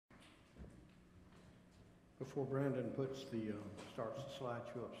Before Brandon starts the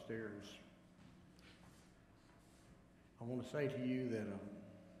slideshow upstairs, I want to say to you that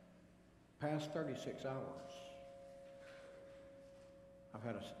past 36 hours, I've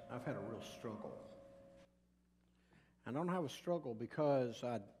had a real struggle. I don't have a struggle because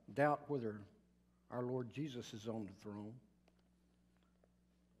I doubt whether our Lord Jesus is on the throne.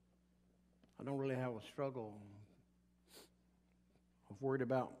 I don't really have a struggle of worried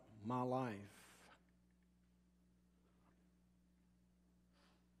about my life.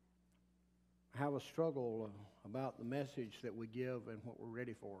 I have a struggle about the message that we give and what we're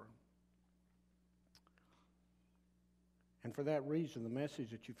ready for. And for that reason, the message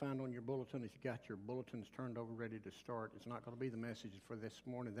that you find on your bulletin, if you got your bulletins turned over ready to start, it's not going to be the message for this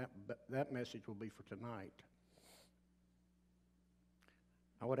morning. That message will be for tonight.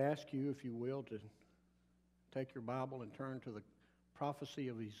 I would ask you, if you will, to take your Bible and turn to the prophecy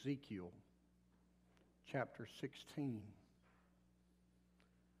of Ezekiel, chapter 16.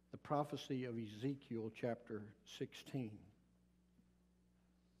 The prophecy of Ezekiel, chapter 16.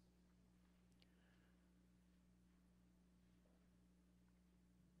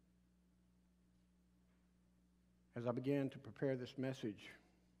 As I began to prepare this message,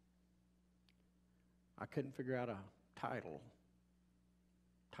 I couldn't figure out a title.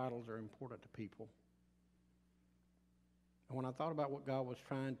 Titles are important to people. And when I thought about what God was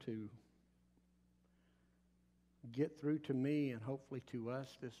trying to get through to me and hopefully to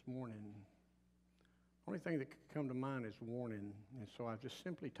us this morning, the only thing that could come to mind is warning. And so I've just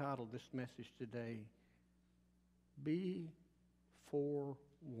simply titled this message today, Be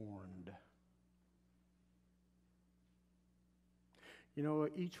Forewarned. You know,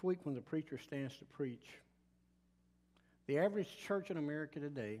 each week when the preacher stands to preach, the average church in America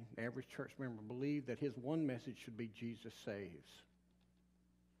today, the average church member, believes that his one message should be Jesus saves.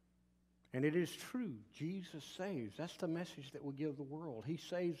 And it is true, Jesus saves. That's the message that we give the world. He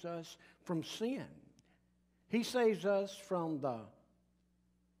saves us from sin. He saves us from the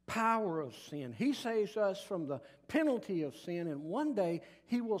power of sin. He saves us from the penalty of sin. And one day,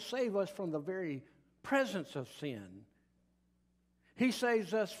 He will save us from the very presence of sin. He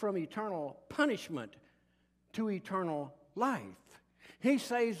saves us from eternal punishment to eternal life. He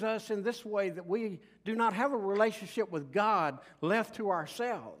saves us in this way that we do not have a relationship with God left to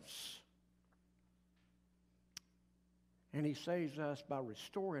ourselves. And He saves us by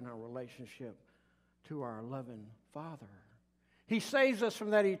restoring our relationship to our loving Father. He saves us from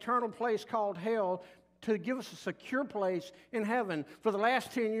that eternal place called hell to give us a secure place in heaven. For the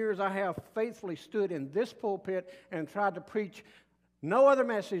last 10 years, I have faithfully stood in this pulpit and tried to preach no other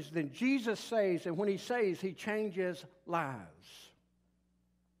message than Jesus saves, and when He saves, He changes lives.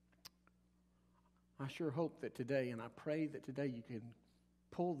 I sure hope that today, and I pray that today you can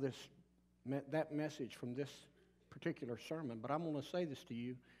pull that message from this particular sermon. But I'm going to say this to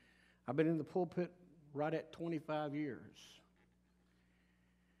you. I've been in the pulpit right at 25 years.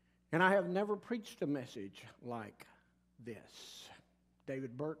 And I have never preached a message like this.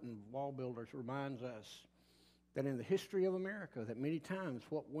 David Burton, Wall Builders, reminds us that in the history of America, that many times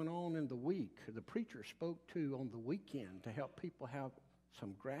what went on in the week, the preacher spoke to on the weekend to help people have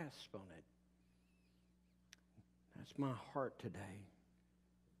some grasp on it. That's my heart today.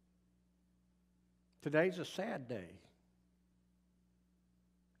 Today's a sad day.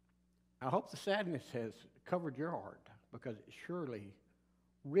 I hope the sadness has covered your heart, because it surely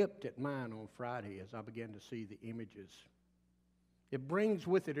ripped at mine on Friday as I began to see the images. It brings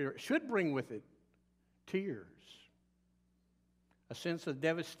with it, or it should bring with it, tears, a sense of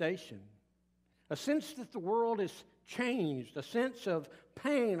devastation, a sense that the world is changed, a sense of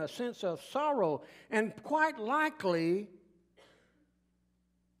pain, a sense of sorrow, and quite likely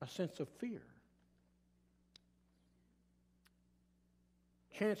a sense of fear.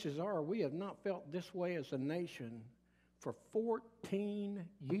 Chances are we have not felt this way as a nation for 14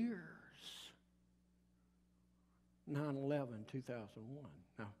 years. 9/11, 2001.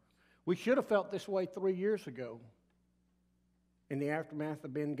 Now, we should have felt this way 3 years ago in the aftermath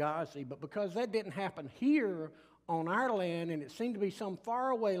of Benghazi, but because that didn't happen here on our land, and it seemed to be some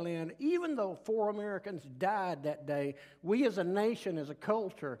faraway land, even though 4 Americans died that day, we as a nation, as a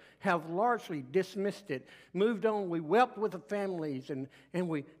culture, have largely dismissed it, moved on. We wept with the families, and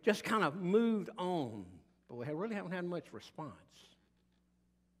we just kind of moved on. But we really haven't had much response.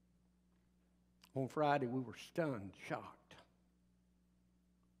 On Friday, we were stunned, shocked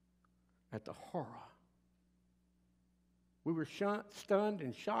at the horror. We were stunned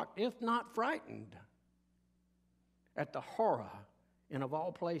and shocked, if not frightened, at the horror in, of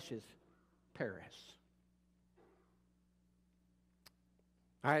all places, Paris.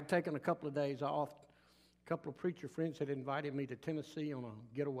 I had taken a couple of days off couple of preacher friends had invited me to Tennessee on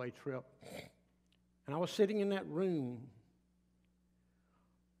a getaway trip. And I was sitting in that room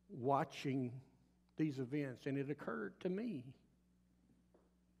watching these events, and it occurred to me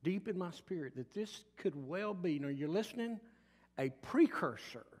deep in my spirit that this could well be, now you're listening, a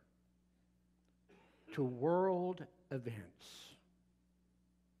precursor to world events.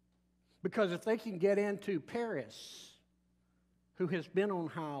 Because if they can get into Paris, who has been on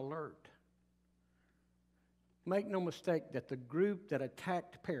high alert, make no mistake that the group that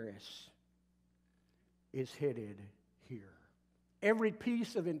attacked Paris is headed here. Every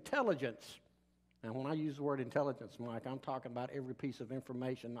piece of intelligence, and when I use the word intelligence, Mike, I'm talking about every piece of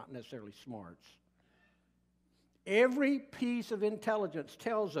information, not necessarily smarts. Every piece of intelligence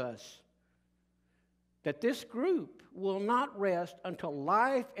tells us that this group will not rest until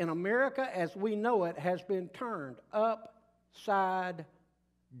life in America as we know it has been turned upside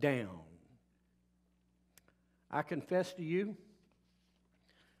down. I confess to you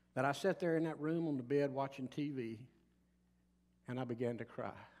that I sat there in that room on the bed watching TV, and I began to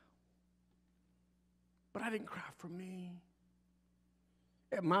cry. But I didn't cry for me.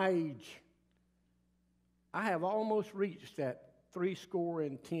 At my age, I have almost reached that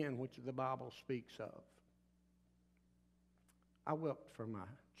 70, which the Bible speaks of. I wept for my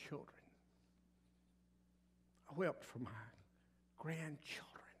children. I wept for my grandchildren.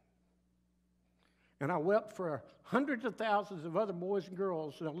 And I wept for hundreds of thousands of other boys and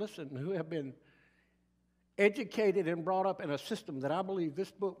girls, now listen, who have been educated and brought up in a system that I believe this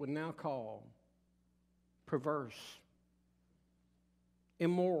book would now call perverse,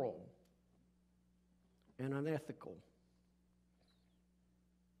 immoral, and unethical.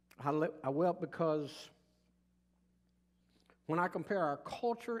 I wept because when I compare our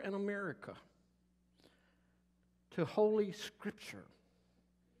culture in America to Holy Scripture,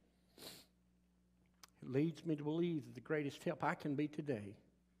 it leads me to believe that the greatest help I can be today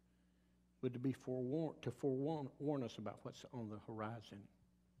would be to forewarn us about what's on the horizon.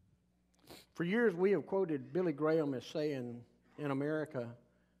 For years, we have quoted Billy Graham as saying in America,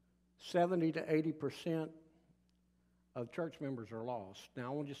 70 to 80% of church members are lost. Now, I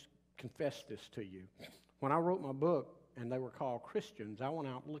want to just confess this to you. When I wrote my book, and they were called Christians, I went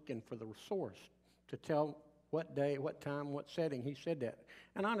out looking for the source to tell what day, what time, what setting he said that.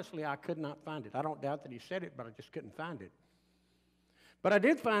 And honestly, I could not find it. I don't doubt that he said it, but I just couldn't find it. But I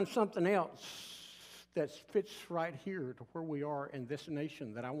did find something else that fits right here to where we are in this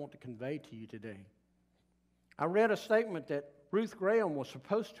nation that I want to convey to you today. I read a statement that Ruth Graham was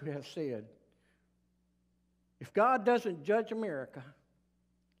supposed to have said, if God doesn't judge America,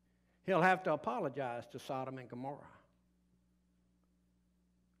 he'll have to apologize to Sodom and Gomorrah.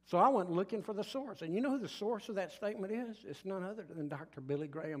 So I went looking for the source. And you know who the source of that statement is? It's none other than Dr. Billy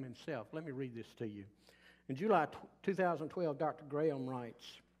Graham himself. Let me read this to you. In July 2012, Dr. Graham writes,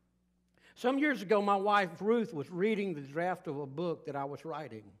 some years ago, my wife Ruth was reading the draft of a book that I was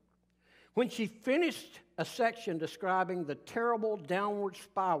writing. When she finished a section describing the terrible downward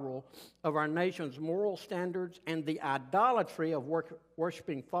spiral of our nation's moral standards and the idolatry of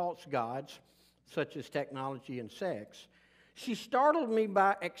worshiping false gods, such as technology and sex, she startled me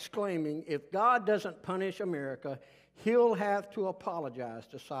by exclaiming, if God doesn't punish America, he'll have to apologize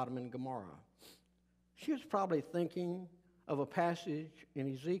to Sodom and Gomorrah. She was probably thinking of a passage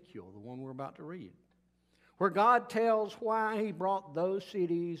in Ezekiel, the one we're about to read, where God tells why he brought those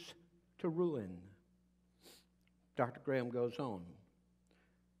cities to ruin. Dr. Graham goes on,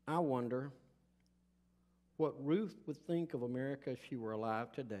 I wonder what Ruth would think of America if she were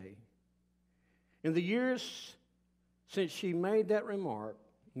alive today. In the years since she made that remark,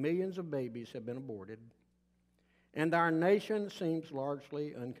 millions of babies have been aborted, and our nation seems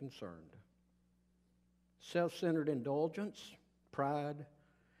largely unconcerned. Self-centered indulgence, pride,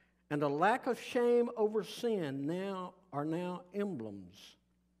 and a lack of shame over sin are now emblems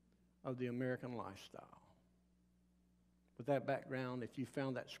of the American lifestyle. With that background, if you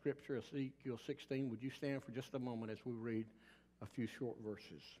found that scripture, Ezekiel 16, would you stand for just a moment as we read a few short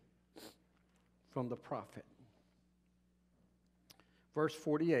verses from the prophet. Verse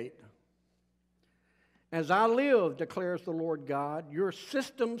 48. As I live, declares the Lord God, your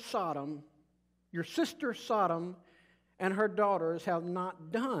sister Sodom and her daughters have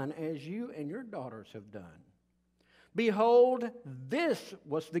not done as you and your daughters have done. Behold, this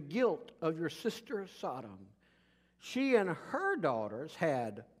was the guilt of your sister Sodom. She and her daughters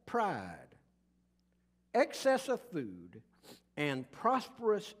had pride, excess of food, and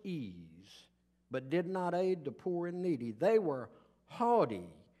prosperous ease, but did not aid the poor and needy. They were haughty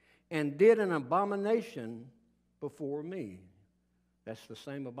and did an abomination before me. That's the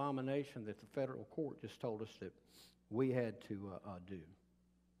same abomination that the federal court just told us that we had to do.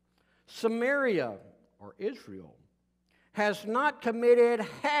 Samaria, or Israel, has not committed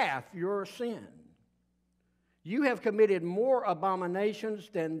half your sin. You have committed more abominations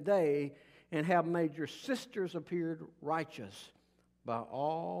than they, and have made your sisters appear righteous by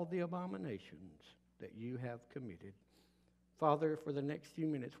all the abominations that you have committed. Father, for the next few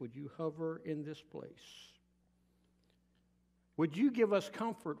minutes, would you hover in this place? Would you give us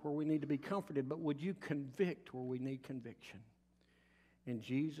comfort where we need to be comforted, but would you convict where we need conviction? In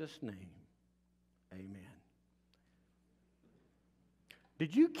Jesus' name, amen.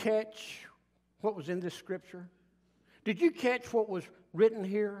 Did you catch what was in this scripture? Did you catch what was written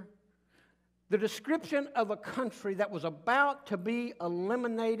here? The description of a country that was about to be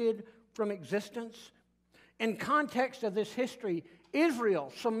eliminated from existence. In context of this history,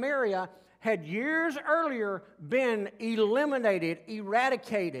 Israel, Samaria, had years earlier been eliminated,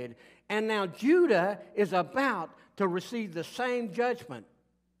 eradicated, and now Judah is about to receive the same judgment.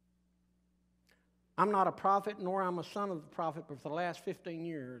 I'm not a prophet, nor I'm a son of the prophet, but for the last 15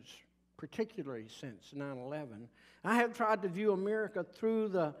 years, particularly since 9/11, I have tried to view America through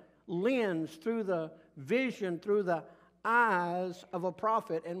the lens, through the vision, through the eyes of a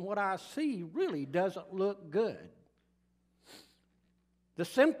prophet, and what I see really doesn't look good. The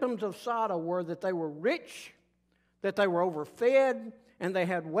symptoms of Sodom were that they were rich, that they were overfed, and they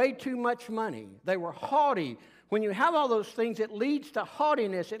had way too much money. They were haughty. When you have all those things, it leads to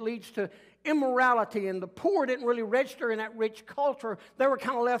haughtiness. It leads to immorality, and the poor didn't really register in that rich culture. They were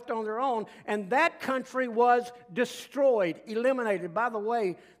kind of left on their own, and that country was destroyed, eliminated. By the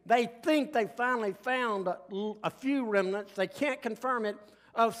way, they think they finally found a few remnants. They can't confirm it,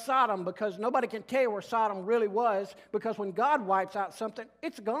 of Sodom, because nobody can tell you where Sodom really was, because when God wipes out something,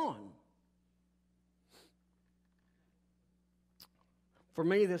 it's gone. For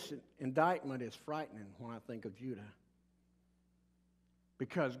me, this indictment is frightening when I think of Judah,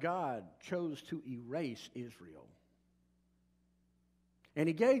 because God chose to erase Israel. And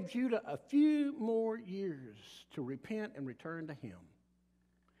he gave Judah a few more years to repent and return to him.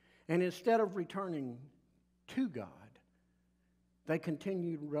 And instead of returning to God, they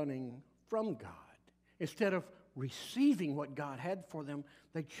continued running from God. Instead of receiving what God had for them,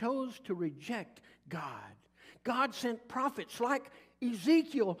 they chose to reject God. God sent prophets like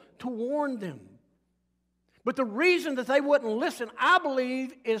Ezekiel to warn them. But the reason that they wouldn't listen, I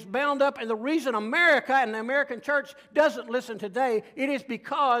believe, is bound up, and the reason America and the American church doesn't listen today, it is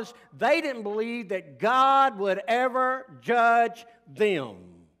because they didn't believe that God would ever judge them.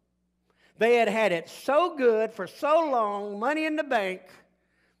 They had had it so good for so long, money in the bank,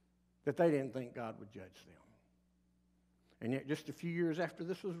 that they didn't think God would judge them. And yet just a few years after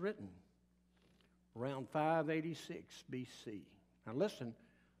this was written, around 586 BC. Now listen,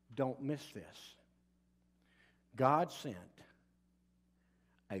 don't miss this. God sent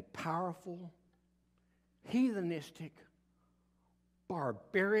a powerful, heathenistic,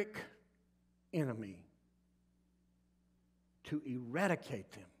 barbaric enemy to eradicate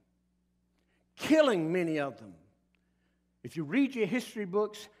them, killing many of them. If you read your history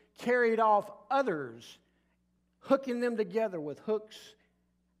books, carried off others, hooking them together with hooks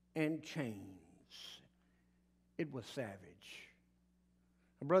and chains. It was savage.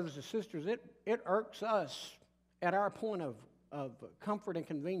 And brothers and sisters, it irks us at our point of comfort and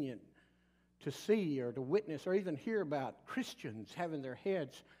convenience to see or to witness or even hear about Christians having their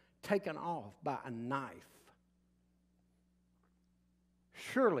heads taken off by a knife.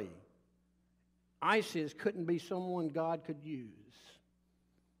 Surely, ISIS couldn't be someone God could use.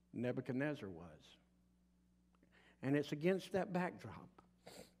 Nebuchadnezzar was. And it's against that backdrop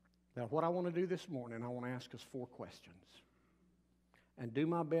that what I want to do this morning, I want to ask us 4 questions. And do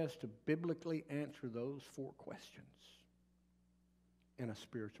my best to biblically answer those 4 questions in a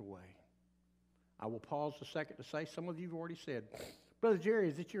spiritual way. I will pause a second to say, some of you have already said, Brother Jerry,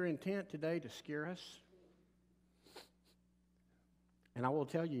 is it your intent today to scare us? And I will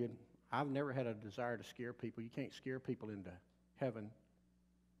tell you, I've never had a desire to scare people. You can't scare people into heaven.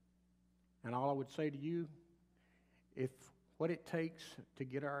 And all I would say to you, if what it takes to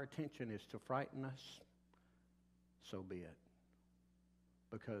get our attention is to frighten us, so be it.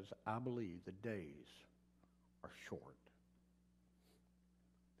 Because I believe the days are short.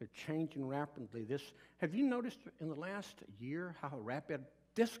 They're changing rapidly. Have you noticed in the last year how rapid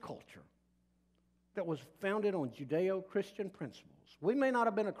this culture that was founded on Judeo-Christian principles? We may not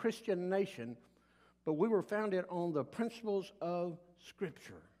have been a Christian nation, but we were founded on the principles of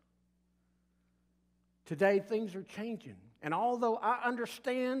Scripture. Today, things are changing. And although I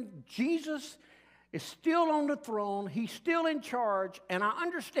understand Jesus is still on the throne. He's still in charge. And I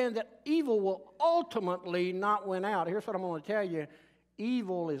understand that evil will ultimately not win out. Here's what I'm going to tell you.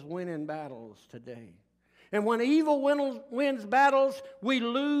 Evil is winning battles today. And when evil wins battles, we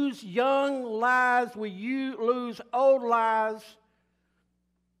lose young lives. We lose old lives.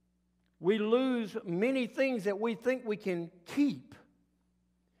 We lose many things that we think we can keep.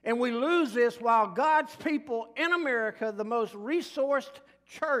 And we lose this while God's people in America, the most resourced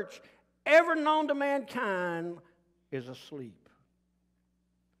church ever known to mankind, is asleep.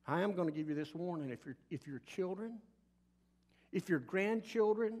 I am going to give you this warning. If your children, if your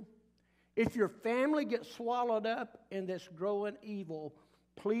grandchildren, if your family gets swallowed up in this growing evil,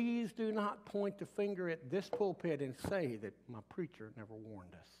 please do not point the finger at this pulpit and say that my preacher never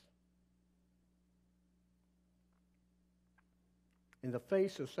warned us. In the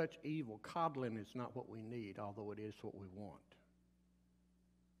face of such evil, coddling is not what we need, although it is what we want.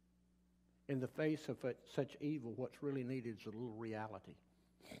 In the face of such evil, what's really needed is a little reality.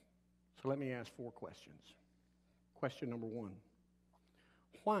 So let me ask 4 questions. Question number 1.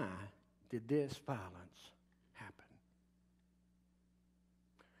 Why did this violence happen?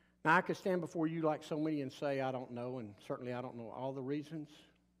 Now, I could stand before you like so many and say, I don't know, and certainly I don't know all the reasons.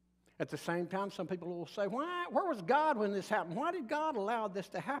 At the same time, some people will say, where was God when this happened? Why did God allow this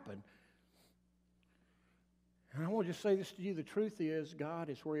to happen? And I want to just say this to you. The truth is, God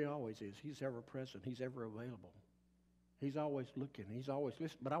is where He always is. He's ever present. He's ever available. He's always looking. He's always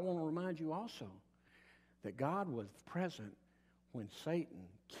listening. But I want to remind you also that God was present when Satan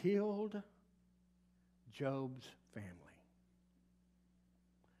killed Job's family.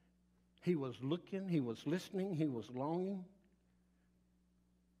 He was looking. He was listening. He was longing.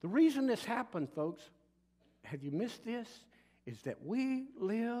 The reason this happened, folks, have you missed this? Is that we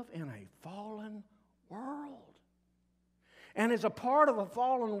live in a fallen world. And as a part of a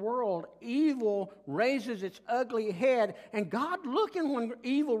fallen world, evil raises its ugly head. And God looking when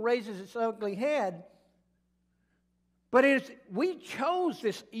evil raises its ugly head. But we chose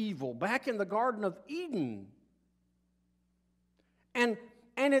this evil back in the Garden of Eden. And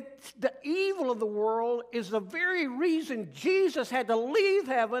it's the evil of the world is the very reason Jesus had to leave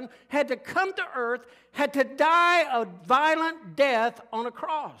heaven, had to come to earth, had to die a violent death on a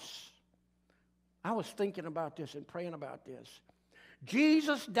cross. I was thinking about this and praying about this.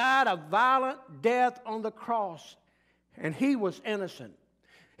 Jesus died a violent death on the cross, and He was innocent.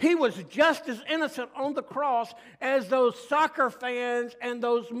 He was just as innocent on the cross as those soccer fans and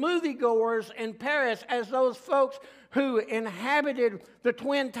those moviegoers in Paris, as those folks who inhabited the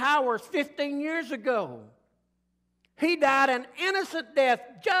Twin Towers 15 years ago. He died an innocent death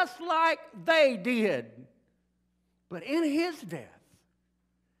just like they did. But in His death,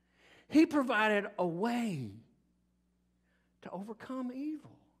 He provided a way to overcome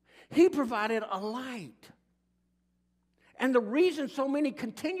evil. He provided a light. And the reason so many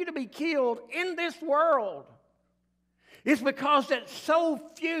continue to be killed in this world is because that so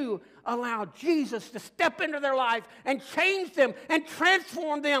few allow Jesus to step into their life and change them and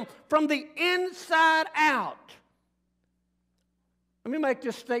transform them from the inside out. Let me make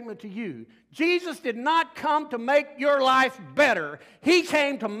this statement to you. Jesus did not come to make your life better. He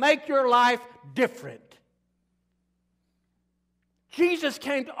came to make your life different. Jesus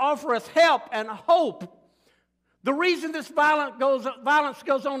came to offer us help and hope. The reason this violence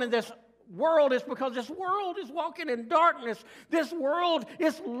goes on in this world is because this world is walking in darkness. This world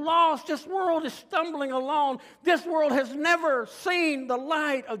is lost. This world is stumbling along. This world has never seen the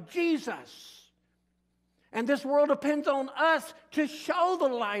light of Jesus. And this world depends on us to show the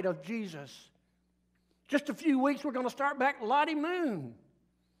light of Jesus. Just a few weeks, we're going to start back Lottie Moon.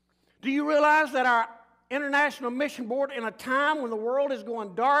 Do you realize that our International Mission Board, in a time when the world is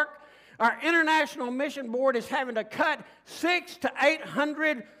going dark, our International Mission Board is having to cut 600 to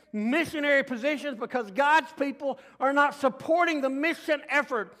 800 missionary positions because God's people are not supporting the mission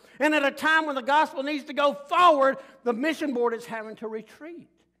effort. And at a time when the gospel needs to go forward, the mission board is having to retreat.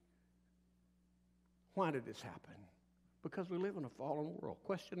 Why did this happen? Because we live in a fallen world.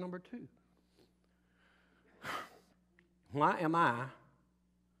 Question number 2. Why am I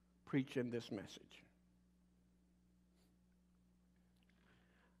preaching this message?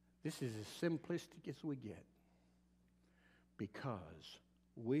 This is as simplistic as we get. Because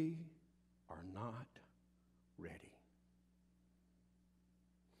we are not ready.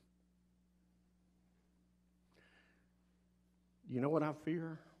 You know what I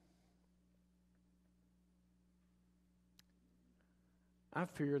fear? I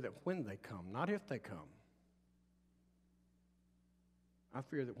fear that when they come, not if they come, I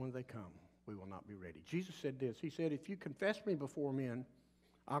fear that when they come, we will not be ready. Jesus said this. He said, if you confess me before men,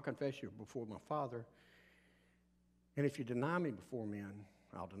 I'll confess you before my Father. And if you deny me before men,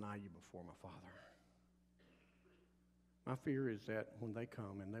 I'll deny you before my Father. My fear is that when they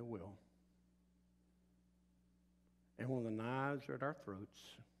come, and they will, and when the knives are at our throats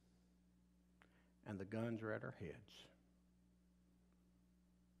and the guns are at our heads,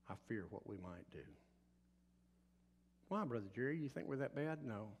 I fear what we might do. Why, Brother Jerry? You think we're that bad?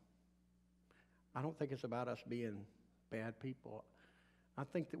 No. I don't think it's about us being bad people. I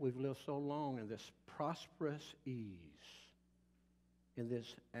think that we've lived so long in this prosperous ease, in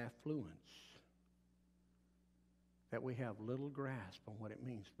this affluence, that we have little grasp on what it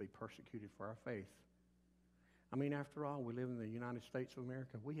means to be persecuted for our faith. I mean, after all, we live in the United States of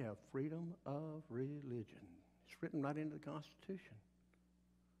America. We have freedom of religion. It's written right into the Constitution.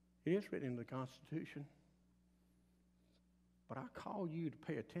 It is written into the Constitution. But I call you to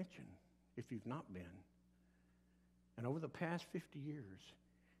pay attention if you've not been. And over the past 50 years,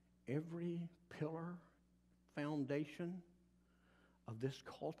 every pillar, foundation of this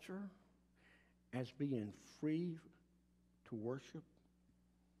culture as being free to worship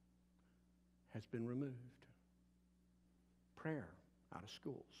has been removed. Prayer out of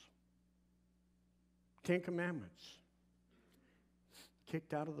schools. 10 Commandments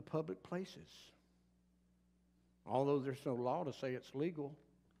kicked out of the public places. Although there's no law to say it's legal,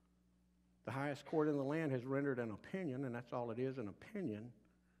 the highest court in the land has rendered an opinion, and that's all it is, an opinion,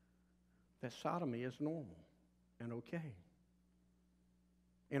 that sodomy is normal and okay.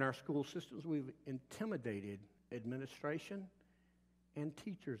 In our school systems, we've intimidated administration and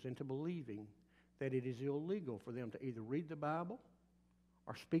teachers into believing that it is illegal for them to either read the Bible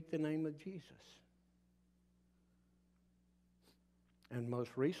or speak the name of Jesus. And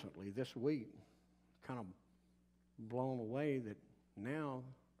most recently, this week, kind of blown away that now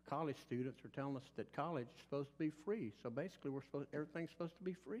college students are telling us that college is supposed to be free. So basically, everything's supposed to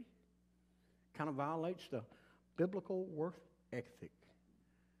be free. Kind of violates the biblical work ethic.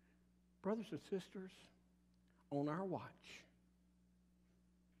 Brothers and sisters, on our watch,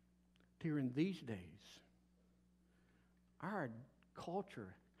 during these days, our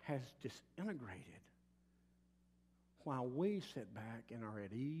culture has disintegrated while we sit back and are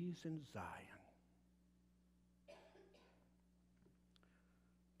at ease in Zion.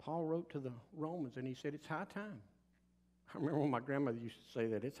 Paul wrote to the Romans and he said, it's high time. I remember when my grandmother used to say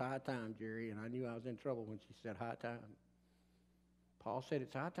that, it's high time, Jerry, and I knew I was in trouble when she said high time. Paul said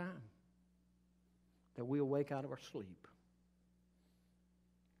it's high time that we awake out of our sleep.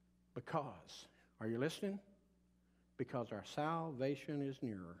 Because, are you listening? Because our salvation is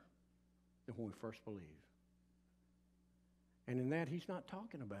nearer than when we first believed. And in that, he's not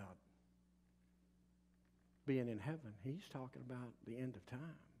talking about being in heaven. He's talking about the end of time.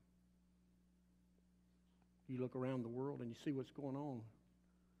 You look around the world and you see what's going on.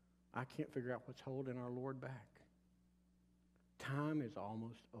 I can't figure out what's holding our Lord back. Time is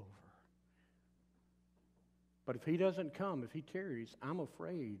almost over. But if he doesn't come, if he tarries, I'm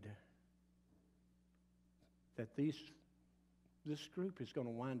afraid that this group is going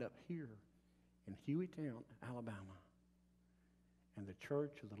to wind up here in Hueytown, Alabama. And the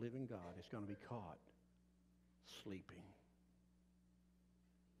church of the living God is going to be caught sleeping.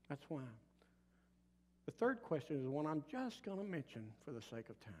 That's why. The third question is one I'm just going to mention for the sake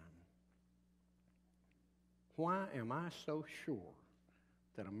of time. Why am I so sure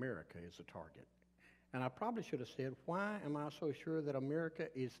that America is a target? And I probably should have said, why am I so sure that America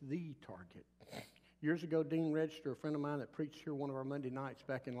is the target? Years ago, Dean Register, a friend of mine that preached here one of our Monday nights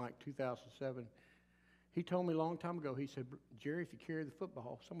back in like 2007, he told me a long time ago, he said, Jerry, if you carry the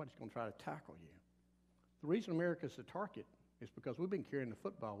football, somebody's going to try to tackle you. The reason America's the target is because we've been carrying the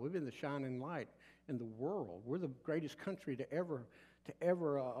football. We've been the shining light in the world. We're the greatest country to ever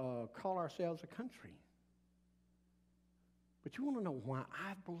call ourselves a country. But you want to know why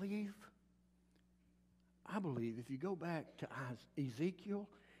I believe? I believe if you go back to Ezekiel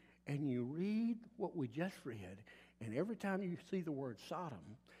and you read what we just read, and every time you see the word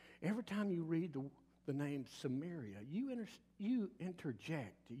Sodom, every time you read the name Samaria, you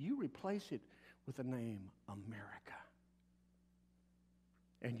interject, you replace it with the name America.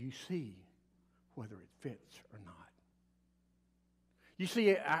 And you see whether it fits or not. You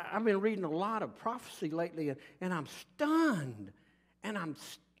see, I've been reading a lot of prophecy lately, and I'm stunned. And I'm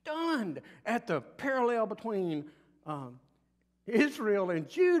stunned at the parallel between Israel and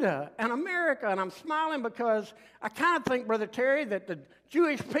Judah and America. And I'm smiling because I kind of think, Brother Terry, that the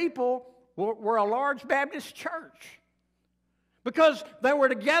Jewish people were a large Baptist church. Because they were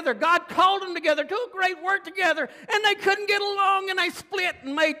together. God called them together to a great work together, and they couldn't get along, and they split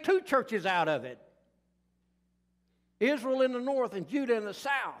and made two churches out of it. Israel in the north and Judah in the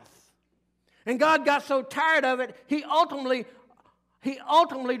south. And God got so tired of it, He ultimately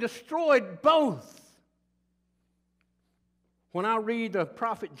destroyed both. When I read the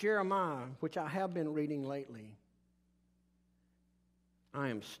prophet Jeremiah, which I have been reading lately, I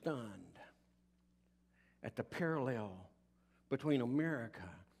am stunned at the parallel between America,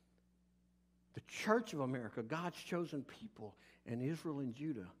 the Church of America, God's chosen people, and Israel and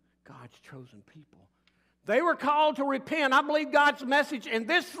Judah, God's chosen people. They were called to repent. I believe God's message in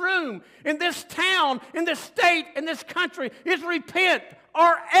this room, in this town, in this state, in this country is repent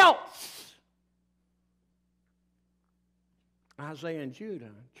or else. Isaiah and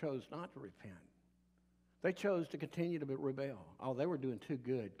Judah chose not to repent. They chose to continue to rebel. Oh, they were doing too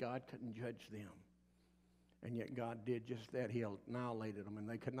good. God couldn't judge them. And yet God did just that. He annihilated them, and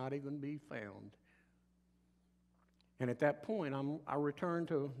they could not even be found. And at that point, I return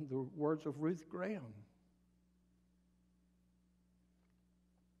to the words of Ruth Graham.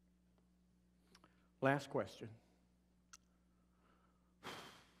 Last question.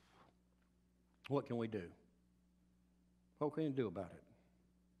 What can we do? What can we do about it?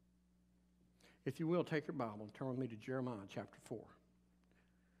 If you will, take your Bible and turn with me to Jeremiah chapter 4.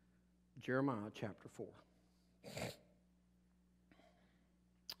 Jeremiah chapter 4.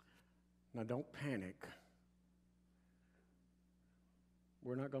 Now, don't panic.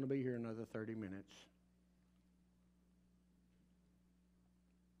 We're not going to be here another 30 minutes.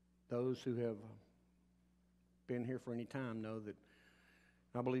 Those who have been here for any time know that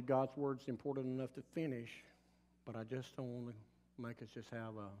I believe God's Word's important enough to finish, but I just don't want to make us just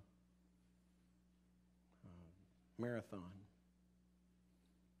have a marathon.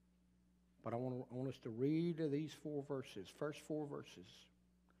 But I want us to read these 4 verses, first 4 verses.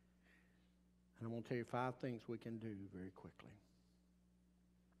 And I'm going to tell you 5 things we can do very quickly.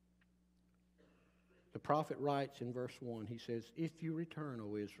 The prophet writes in verse 1, he says, "If you return,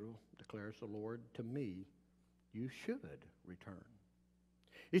 O Israel, declares the Lord, to me, you should return.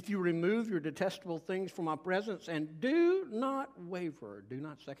 If you remove your detestable things from my presence and do not waver, do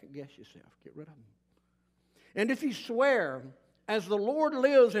not second guess yourself, get rid of them. And if you swear, as the Lord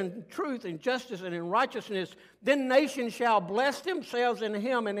lives in truth and justice and in righteousness, then nations shall bless themselves in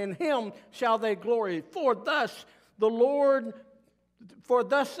him, and in him shall they glory. For thus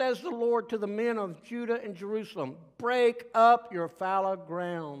says the Lord to the men of Judah and Jerusalem, break up your fallow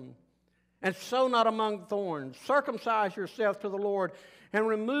ground, and sow not among thorns. Circumcise yourself to the Lord, and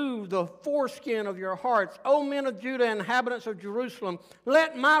remove the foreskin of your hearts. O men of Judah, inhabitants of Jerusalem,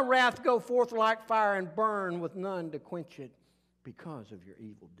 let my wrath go forth like fire and burn with none to quench it because of your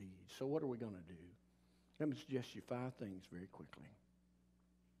evil deeds." So what are we going to do? Let me suggest you 5 things very quickly.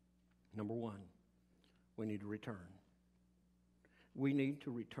 Number 1, we need to return. We need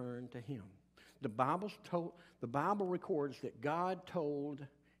to return to Him. The Bible records that God told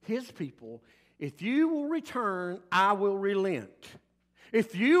His people, if you will return, I will relent.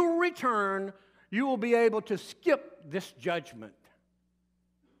 If you return, you will be able to skip this judgment.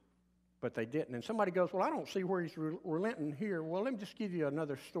 But they didn't. And somebody goes, well, I don't see where He's relenting here. Well, let me just give you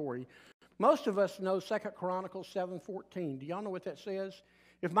another story. Most of us know 2 Chronicles 7:14. Do y'all know what that says?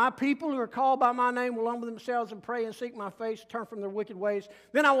 If my people who are called by my name will humble themselves and pray and seek my face, turn from their wicked ways,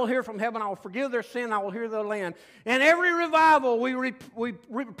 then I will hear from heaven, I will forgive their sin, I will heal their land. And every revival, we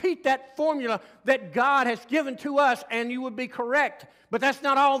repeat that formula that God has given to us, and you would be correct. But that's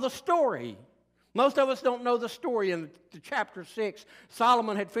not all the story. Most of us don't know the story. In chapter 6,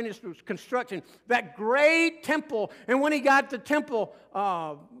 Solomon had finished construction, that great temple. And when he got the temple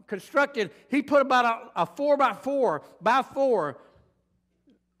constructed, he put about a 4x4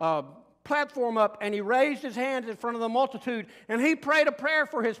 platform up, and he raised his hands in front of the multitude, and he prayed a prayer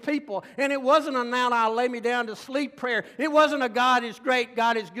for his people. And it wasn't a "now I'll lay me down to sleep" prayer. It wasn't a "God is great,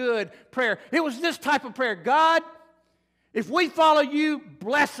 God is good" prayer. It was this type of prayer: God, if we follow you,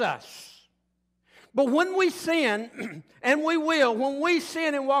 bless us. But when we sin, and we will, when we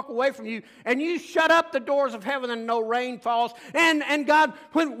sin and walk away from you, and you shut up the doors of heaven and no rain falls, and God,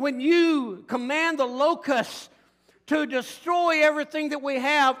 when you command the locusts to destroy everything that we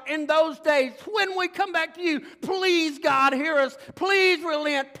have in those days, when we come back to you, please, God, hear us. Please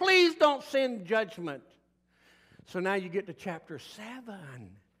relent. Please don't send judgment. So now you get to chapter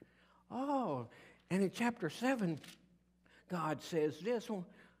 7. Oh, and in chapter 7, God says this: well,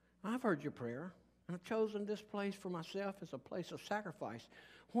 I've heard your prayer, and I've chosen this place for myself as a place of sacrifice.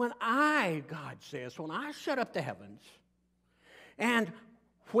 God says, when I shut up the heavens, and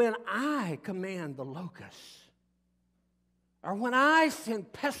when I command the locusts, or when I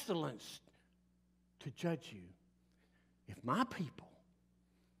send pestilence to judge you, if my people,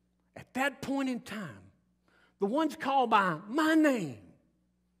 at that point in time, the ones called by my name,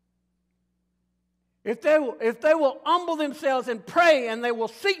 if they will humble themselves and pray and they will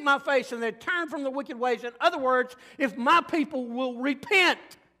seek my face and they turn from the wicked ways, in other words, if my people will repent,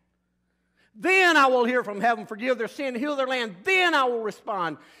 then I will hear from heaven, forgive their sin, heal their land. Then I will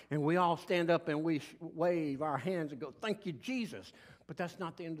respond. And we all stand up and we wave our hands and go, thank you, Jesus. But that's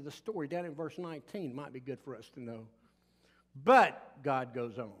not the end of the story. Down in verse 19 might be good for us to know. But God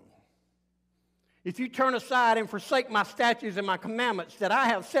goes on. If you turn aside and forsake my statutes and my commandments that I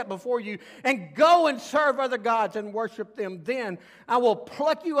have set before you and go and serve other gods and worship them, then I will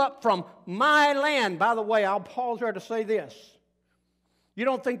pluck you up from my land. By the way, I'll pause there to say this. You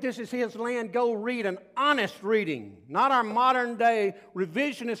don't think this is his land? Go read an honest reading, not our modern day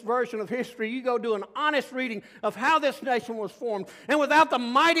revisionist version of history. You go do an honest reading of how this nation was formed. And without the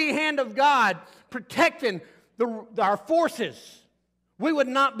mighty hand of God protecting our forces, we would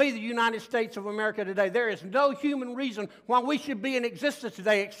not be the United States of America today. There is no human reason why we should be in existence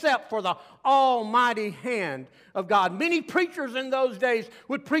today except for the almighty hand of God. Many preachers in those days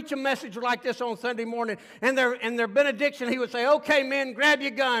would preach a message like this on Sunday morning, and their benediction, he would say, okay, men, grab your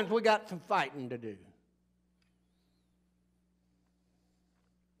guns. We got some fighting to do.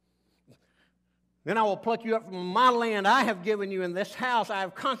 Then I will pluck you up from my land I have given you, in this house I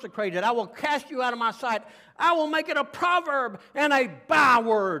have consecrated. I will cast you out of my sight. I will make it a proverb and a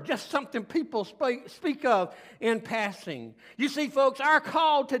byword, just something people speak of in passing. You see, folks, our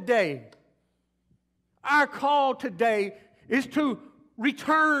call today is to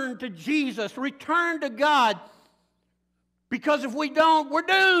return to Jesus, return to God, because if we don't, we're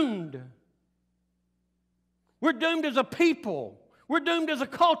doomed. We're doomed as a people. We're doomed as a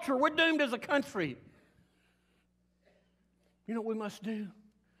culture. We're doomed as a country. You know what we must do?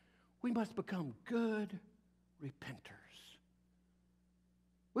 We must become good repenters.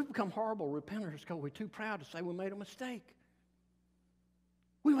 We've become horrible repenters because we're too proud to say we made a mistake.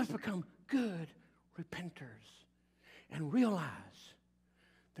 We must become good repenters and realize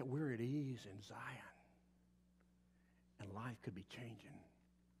that we're at ease in Zion and life could be changing.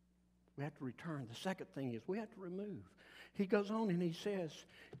 We have to return. The second thing is we have to remove. He goes on and he says,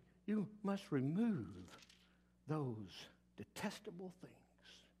 you must remove those detestable things.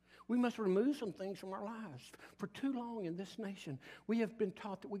 We must remove some things from our lives. For too long in this nation, we have been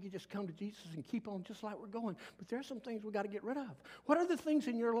taught that we can just come to Jesus and keep on just like we're going. But there are some things we've got to get rid of. What are the things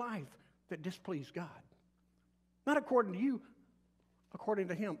in your life that displease God? Not according to you, according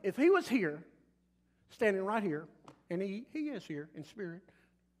to him. If he was here, standing right here, and he is here in spirit,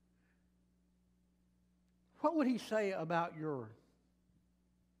 what would he say about your?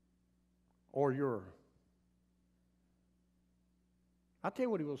 I'll tell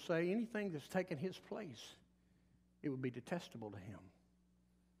you what he will say. Anything that's taken his place, it would be detestable to him.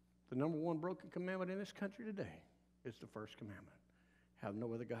 The number one broken commandment in this country today is the first commandment. Have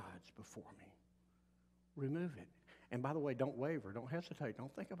no other gods before me. Remove it. And by the way, don't waver. Don't hesitate.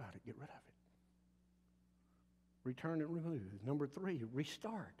 Don't think about it. Get rid of it. Return and remove. Number 3,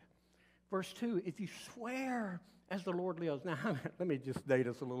 restart. Verse 2, if you swear as the Lord lives. Now, let me just date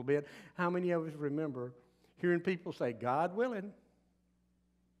us a little bit. How many of us remember hearing people say, God willing,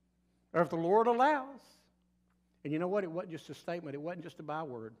 or if the Lord allows? And you know what? It wasn't just a statement. It wasn't just a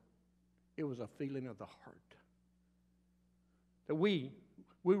byword. It was a feeling of the heart. That we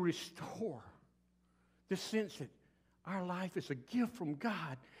restore this sense that our life is a gift from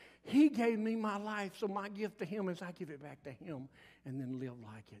God. He gave me my life, so my gift to him is I give it back to him and then live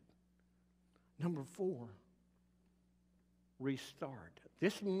like it. Number 4, restart.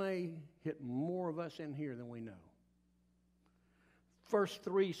 This may hit more of us in here than we know. Verse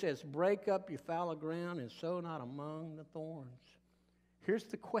 3 says, break up your fallow ground and sow not among the thorns. Here's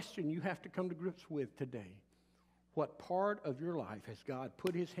the question you have to come to grips with today. What part of your life has God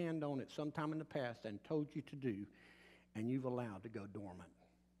put his hand on at some time in the past and told you to do, and you've allowed to go dormant?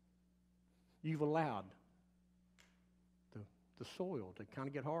 You've allowed the soil to kind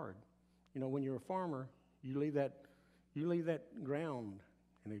of get hard. You know, when you're a farmer, you leave that ground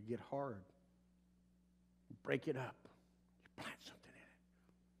and it get hard. You break it up. You plant something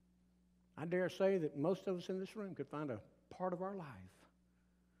in it. I dare say that most of us in this room could find a part of our life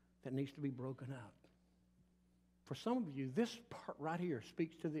that needs to be broken up. For some of you, this part right here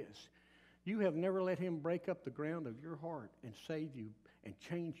speaks to this. You have never let him break up the ground of your heart and save you and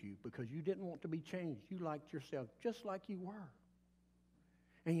change you because you didn't want to be changed. You liked yourself just like you were.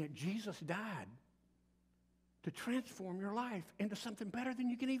 And yet Jesus died to transform your life into something better than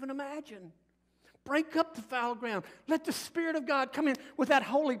you can even imagine. Break up the fallow ground. Let the Spirit of God come in with that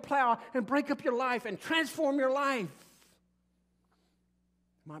holy plow and break up your life and transform your life.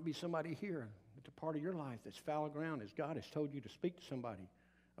 There might be somebody here that the part of your life that's fallow ground, as God has told you to speak to somebody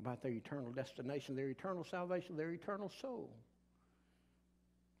about their eternal destination, their eternal salvation, their eternal soul.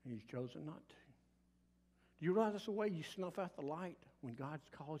 And you've chosen not to. Do you realize that's the way you snuff out the light when God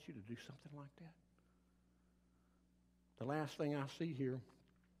calls you to do something like that? The last thing I see here,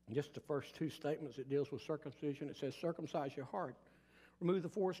 just the first two statements, it deals with circumcision. It says, circumcise your heart. Remove the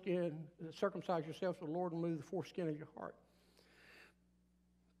foreskin, circumcise yourself to the Lord, and remove the foreskin of your heart.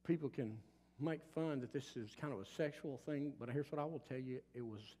 People can make fun that this is kind of a sexual thing, but here's what I will tell you. It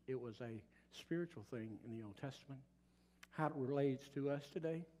was a spiritual thing in the Old Testament. How it relates to us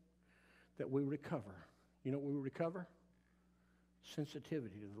today, that we recover. You know what we recover?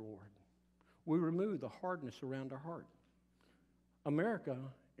 Sensitivity to the Lord. We remove the hardness around our heart. America,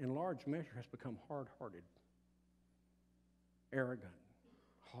 in large measure, has become hard-hearted, arrogant,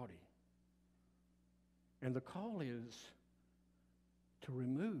 haughty. And the call is to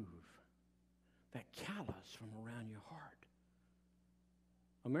remove that callous from around your heart.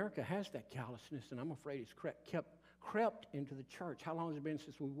 America has that callousness, and I'm afraid it's crept into the church. How long has it been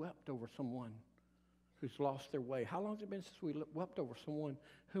since we wept over someone who's lost their way? How long has it been since we wept over someone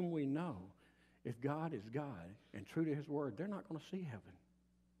whom we know, if God is God and true to his word, they're not going to see heaven?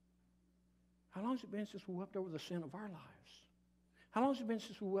 How long has it been since we wept over the sin of our lives? How long has it been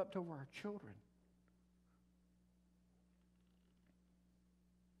since we wept over our children?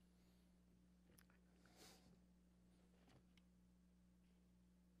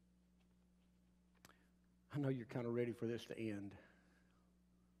 I know you're kind of ready for this to end.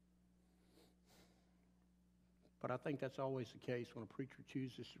 But I think that's always the case when a preacher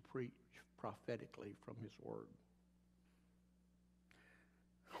chooses to preach prophetically from his word.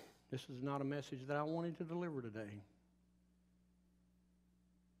 This is not a message that I wanted to deliver today.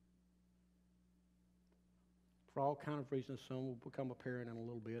 For all kinds of reasons, some will become apparent in a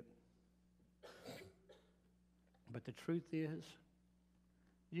little bit. But the truth is,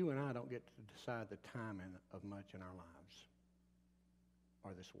 you and I don't get to decide the timing of much in our lives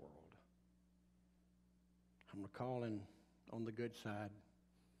or this world. I'm recalling on the good side,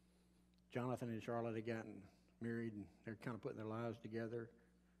 Jonathan and Charlotte had gotten married, and they're kind of putting their lives together,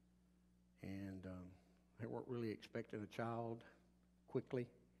 and they weren't really expecting a child quickly,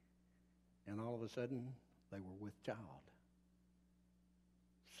 and all of a sudden, they were with child.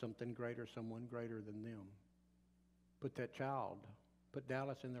 Something greater, someone greater than them. Put that child, put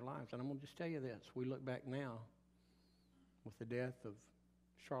Dallas in their lives. And I'm going to just tell you this. We look back now with the death of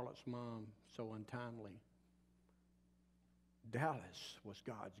Charlotte's mom so untimely. Dallas was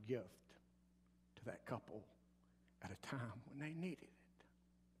God's gift to that couple at a time when they needed it.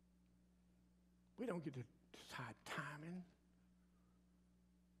 We don't get to decide timing.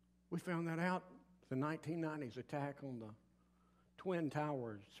 We found that out the 1990s attack on the Twin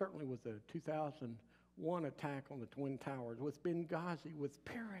Towers, certainly with the 2001 attack on the Twin Towers, with Benghazi, with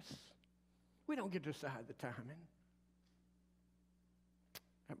Paris. We don't get to decide the timing.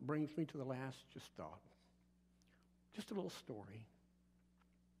 That brings me to the last thought. Just a little story.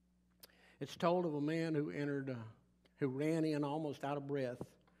 It's told of a man who ran in almost out of breath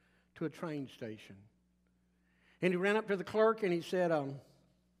to a train station. And he ran up to the clerk and he said,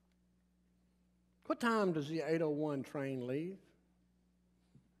 what time does the 8:01 train leave?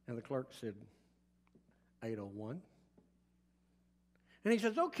 And the clerk said, 8:01. And he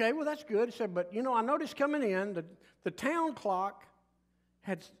says, okay, well, that's good. He said, but, I noticed coming in, the town clock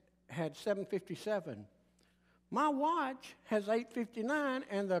had 7:57. My watch has 8:59,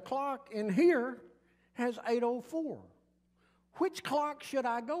 and the clock in here has 8:04. Which clock should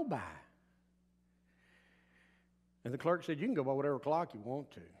I go by? And the clerk said, you can go by whatever clock you want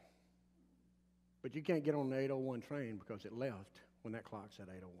to. But you can't get on the 8:01 train because it left when that clock said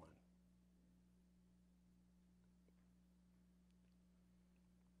 8:01.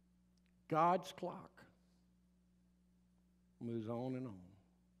 God's clock moves on and on,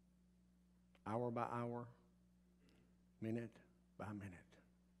 hour by hour, minute by minute.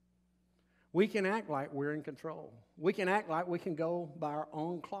 We can act like we're in control. We can act like we can go by our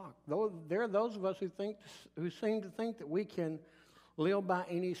own clock. There are those of us who seem to think that we can live by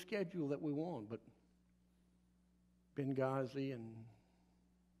any schedule that we want, but Benghazi and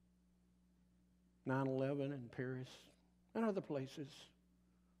 9/11 and Paris and other places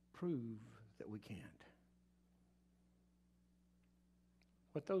prove that we can't.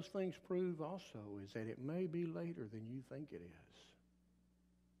 What those things prove also is that it may be later than you think it is.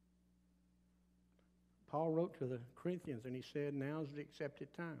 Paul wrote to the Corinthians and he said, now is the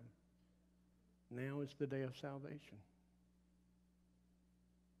accepted time. Now is the day of salvation.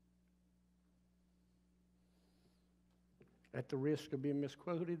 At the risk of being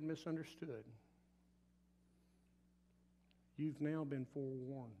misquoted and misunderstood, You've now been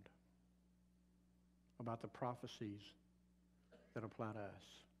forewarned about the prophecies that apply to us.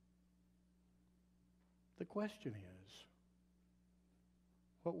 The question is,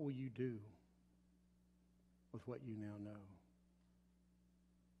 what will you do with what you now know?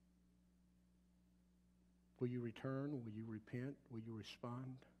 Will you return? Will you repent? Will you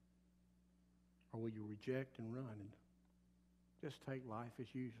respond? Or will you reject and run and just take life as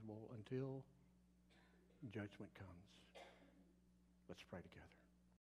usual until judgment comes? Let's pray together.